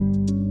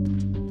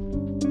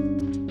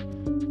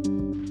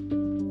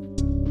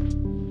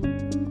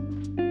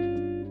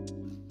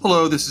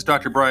Hello, this is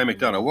Dr. Brian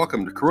McDonough.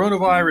 Welcome to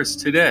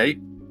Coronavirus Today.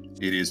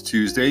 It is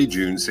Tuesday,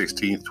 June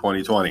 16th,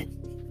 2020.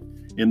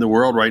 In the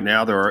world right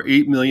now, there are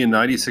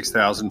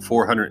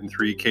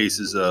 8,096,403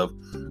 cases of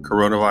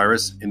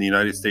coronavirus. In the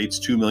United States,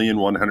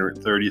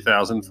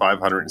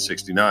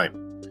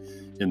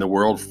 2,130,569. In the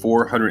world,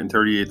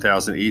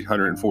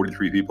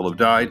 438,843 people have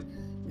died.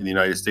 In the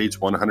United States,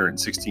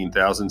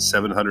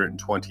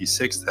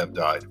 116,726 have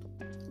died.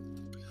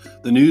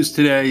 The news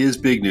today is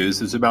big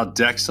news. It's about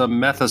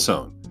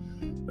dexamethasone.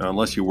 Now,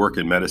 unless you work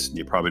in medicine,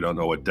 you probably don't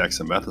know what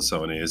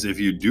dexamethasone is. If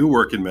you do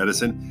work in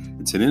medicine,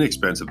 it's an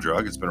inexpensive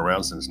drug. It's been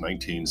around since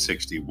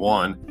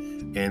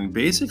 1961. And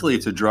basically,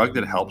 it's a drug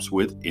that helps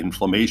with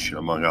inflammation,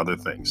 among other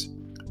things.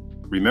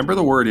 Remember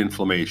the word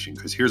inflammation,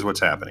 because here's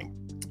what's happening.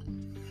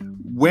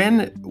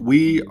 When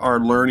we are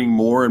learning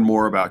more and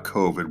more about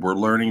COVID, we're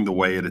learning the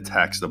way it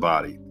attacks the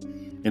body.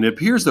 And it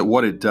appears that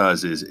what it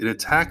does is it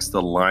attacks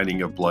the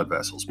lining of blood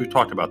vessels. We've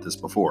talked about this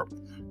before,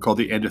 called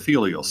the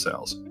endothelial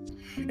cells.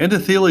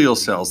 Endothelial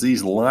cells,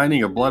 these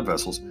lining of blood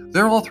vessels,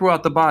 they're all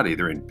throughout the body.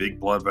 They're in big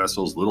blood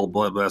vessels, little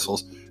blood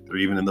vessels. They're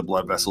even in the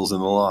blood vessels in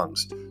the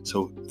lungs.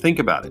 So think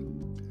about it.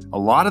 A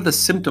lot of the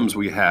symptoms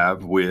we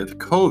have with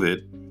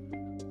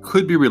COVID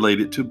could be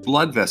related to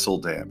blood vessel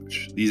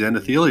damage, these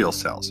endothelial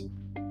cells.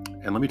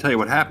 And let me tell you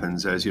what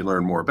happens as you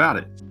learn more about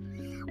it.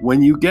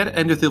 When you get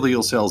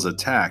endothelial cells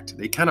attacked,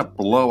 they kind of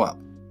blow up.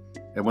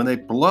 And when they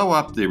blow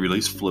up, they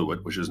release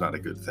fluid, which is not a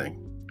good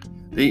thing.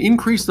 They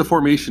increase the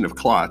formation of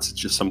clots. It's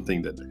just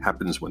something that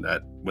happens when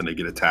they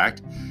get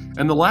attacked.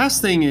 And the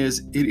last thing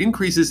is it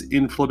increases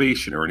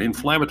inflammation or an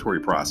inflammatory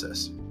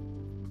process.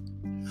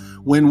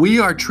 When we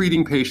are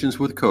treating patients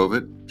with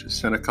COVID, just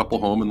sent a couple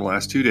home in the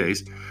last 2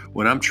 days,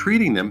 when I'm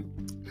treating them,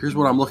 here's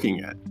what I'm looking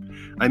at.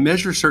 I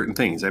measure certain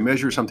things. I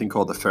measure something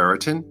called the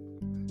ferritin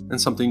and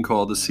something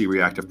called the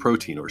C-reactive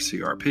protein or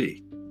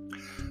CRP.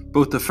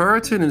 Both the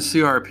ferritin and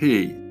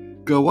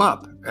CRP go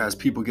up as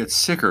people get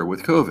sicker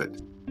with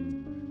COVID.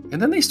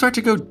 And then they start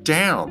to go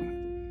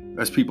down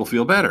as people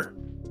feel better.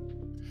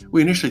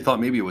 We initially thought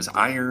maybe it was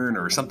iron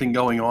or something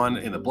going on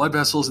in the blood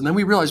vessels, and then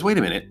we realized, wait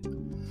a minute,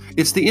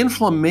 it's the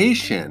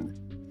inflammation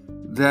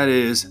that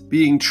is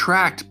being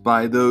tracked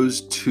by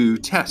those two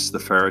tests, the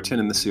ferritin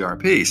and the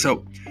CRP.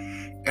 So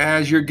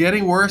as you're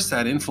getting worse,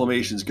 that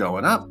inflammation's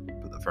going up,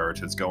 the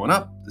ferritin's going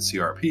up, the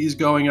CRP is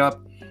going up,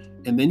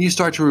 and then you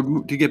start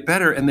to get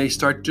better and they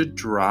start to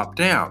drop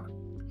down.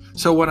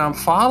 So when I'm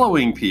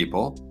following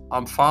people,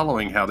 I'm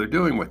following how they're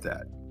doing with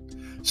that.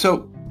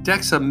 So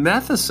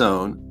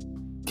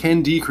dexamethasone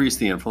can decrease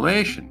the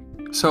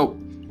inflammation. So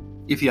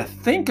if you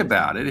think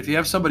about it, if you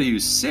have somebody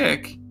who's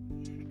sick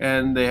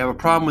and they have a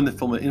problem with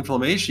the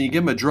inflammation, you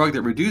give them a drug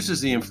that reduces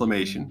the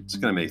inflammation, it's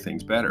going to make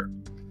things better.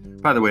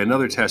 By the way,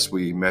 another test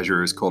we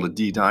measure is called a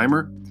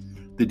D-dimer.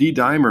 The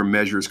D-dimer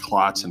measures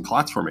clots and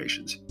clot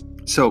formations.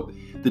 So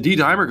the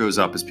D-dimer goes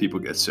up as people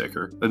get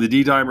sicker, and the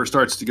D-dimer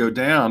starts to go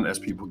down as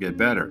people get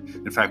better.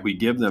 In fact, we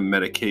give them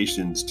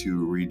medications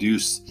to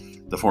reduce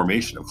the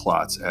formation of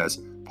clots as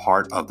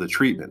part of the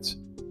treatments.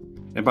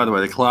 And by the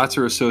way, the clots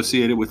are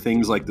associated with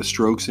things like the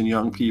strokes in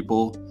young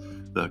people,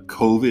 the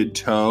COVID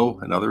toe,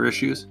 and other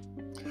issues.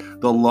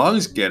 The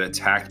lungs get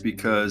attacked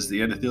because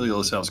the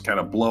endothelial cells kind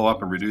of blow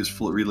up and release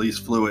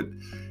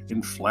fluid.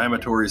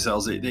 Inflammatory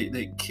cells,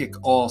 they kick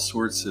all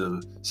sorts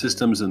of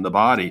systems in the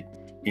body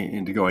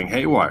into going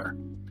haywire.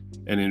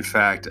 And in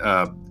fact,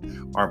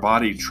 our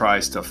body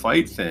tries to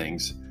fight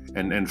things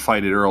and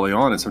fight it early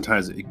on. And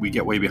sometimes we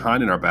get way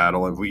behind in our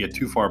battle. And if we get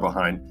too far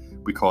behind,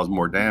 we cause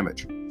more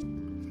damage.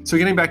 So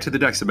getting back to the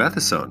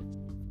dexamethasone,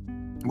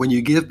 when you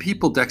give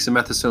people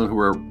dexamethasone who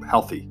are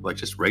healthy, like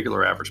just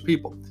regular average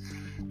people,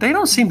 they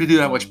don't seem to do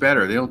that much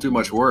better. They don't do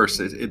much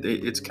worse.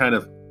 It's kind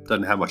of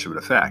doesn't have much of an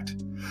effect.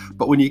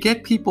 But when you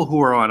get people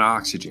who are on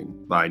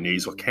oxygen by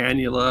nasal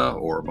cannula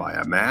or by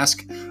a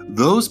mask,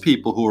 those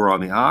people who are on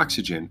the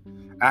oxygen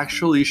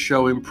actually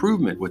show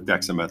improvement with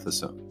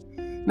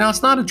dexamethasone. Now,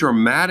 it's not a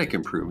dramatic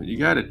improvement. You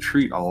got to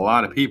treat a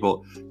lot of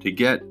people to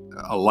get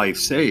a life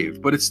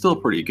saved, but it's still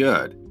pretty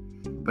good.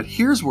 But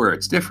here's where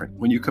it's different.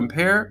 When you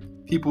compare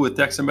people with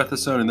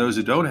dexamethasone and those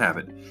who don't have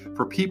it,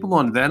 for people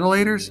on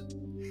ventilators,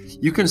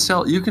 you can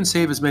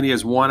save as many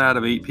as 1 out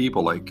of 8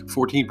 people, like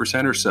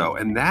 14% or so.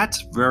 And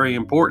that's very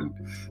important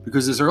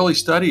because this early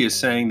study is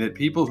saying that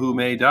people who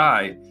may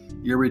die,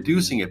 you're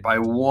reducing it by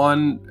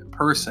 1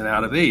 person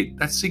out of 8.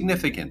 That's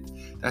significant.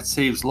 That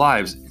saves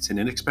lives. It's an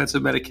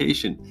inexpensive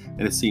medication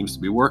and it seems to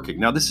be working.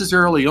 Now, this is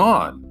early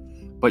on,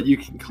 but you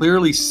can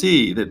clearly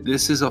see that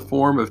this is a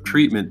form of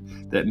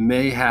treatment that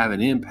may have an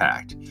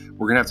impact.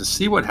 We're going to have to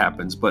see what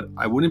happens, but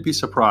I wouldn't be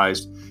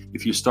surprised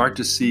if you start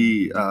to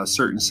see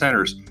certain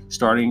centers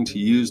starting to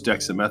use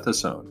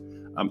dexamethasone.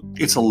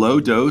 It's a low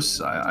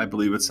dose. I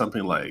believe it's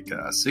something like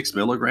 6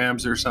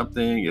 milligrams or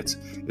something.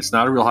 It's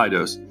not a real high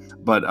dose,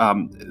 but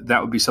that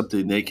would be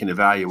something they can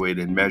evaluate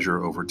and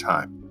measure over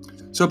time.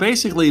 So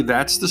basically,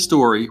 that's the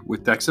story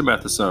with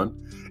dexamethasone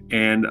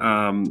and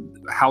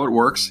how it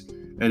works.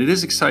 And it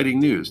is exciting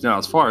news. Now,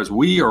 as far as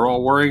we are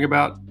all worrying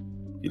about,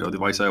 the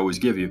advice I always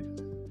give you,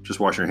 just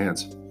wash your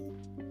hands.